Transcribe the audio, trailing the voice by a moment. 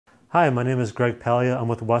Hi, my name is Greg Palia. I'm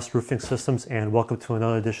with West Roofing Systems and welcome to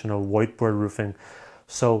another edition of Whiteboard Roofing.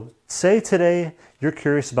 So say today you're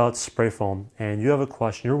curious about spray foam and you have a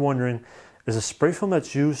question. You're wondering, is the spray foam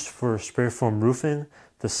that's used for spray foam roofing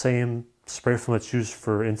the same spray foam that's used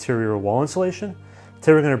for interior wall insulation?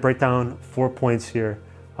 Today we're going to break down 4 points here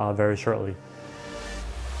very shortly.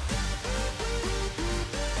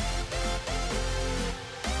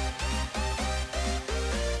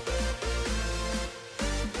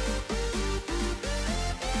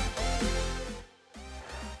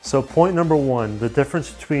 So point number one, the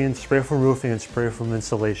difference between spray foam roofing and spray foam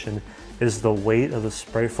insulation is the weight of the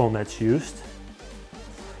spray foam that's used.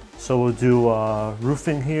 So we'll do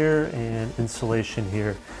roofing here and insulation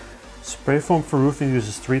here. Spray foam for roofing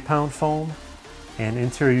uses 3-pound foam and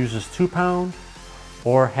interior uses 2-pound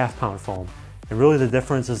or half-pound foam. And really the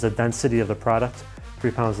difference is the density of the product.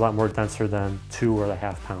 3 pounds is a lot more denser than 2 or the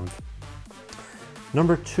half-pound.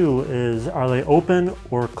 Number two is, are they open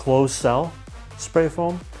or closed cell spray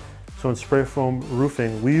foam? So in spray foam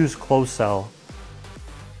roofing, we use closed cell.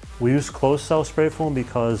 We use closed cell spray foam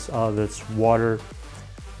because of its water,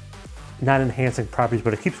 not enhancing properties,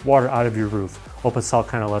 but it keeps water out of your roof. Open cell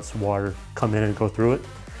kind of lets water come in and go through it.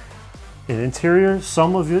 In interior,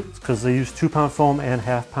 some of it, because they use 2-pound foam and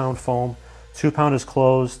half-pound foam. 2-pound is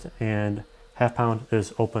closed and half-pound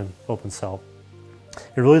is open cell.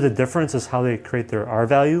 And really the difference is how they create their R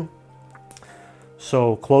value.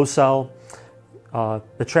 So closed cell,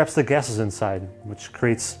 it traps the gases inside, which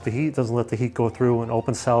creates the heat, doesn't let the heat go through. An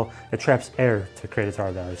open cell, it traps air to create its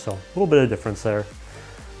R value. So a little bit of difference there.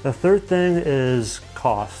 The third thing is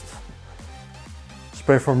cost.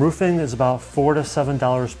 Spray foam roofing is about $4 to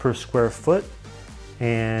 $7 per square foot,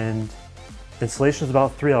 and insulation is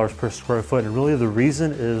about $3 per square foot. And really the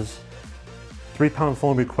reason is 3-pound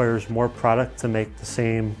foam requires more product to make the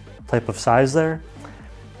same type of size there.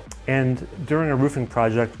 And during a roofing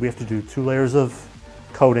project, we have to do 2 layers of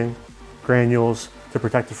coating, granules, to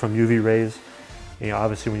protect it from UV rays. You know,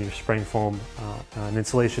 obviously when you're spraying foam on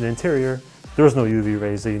insulation interior, there's no UV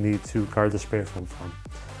rays that you need to guard the spray foam from.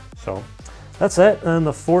 So that's it. And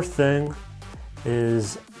the fourth thing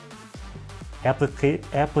is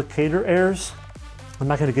applicator errors. I'm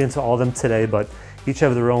not going to get into all of them today, but each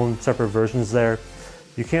have their own separate versions there.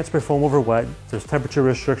 You can't spray foam over wet. There's temperature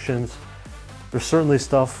restrictions. There's certainly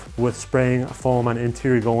stuff with spraying foam on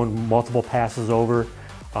interior going multiple passes over.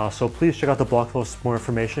 So please check out the blog post for more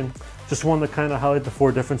information. Just wanted to kind of highlight the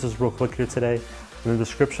 4 differences real quick here today. In the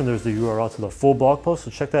description, there's the URL to the full blog post,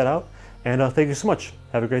 so check that out. And thank you so much.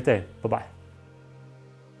 Have a great day. Bye-bye.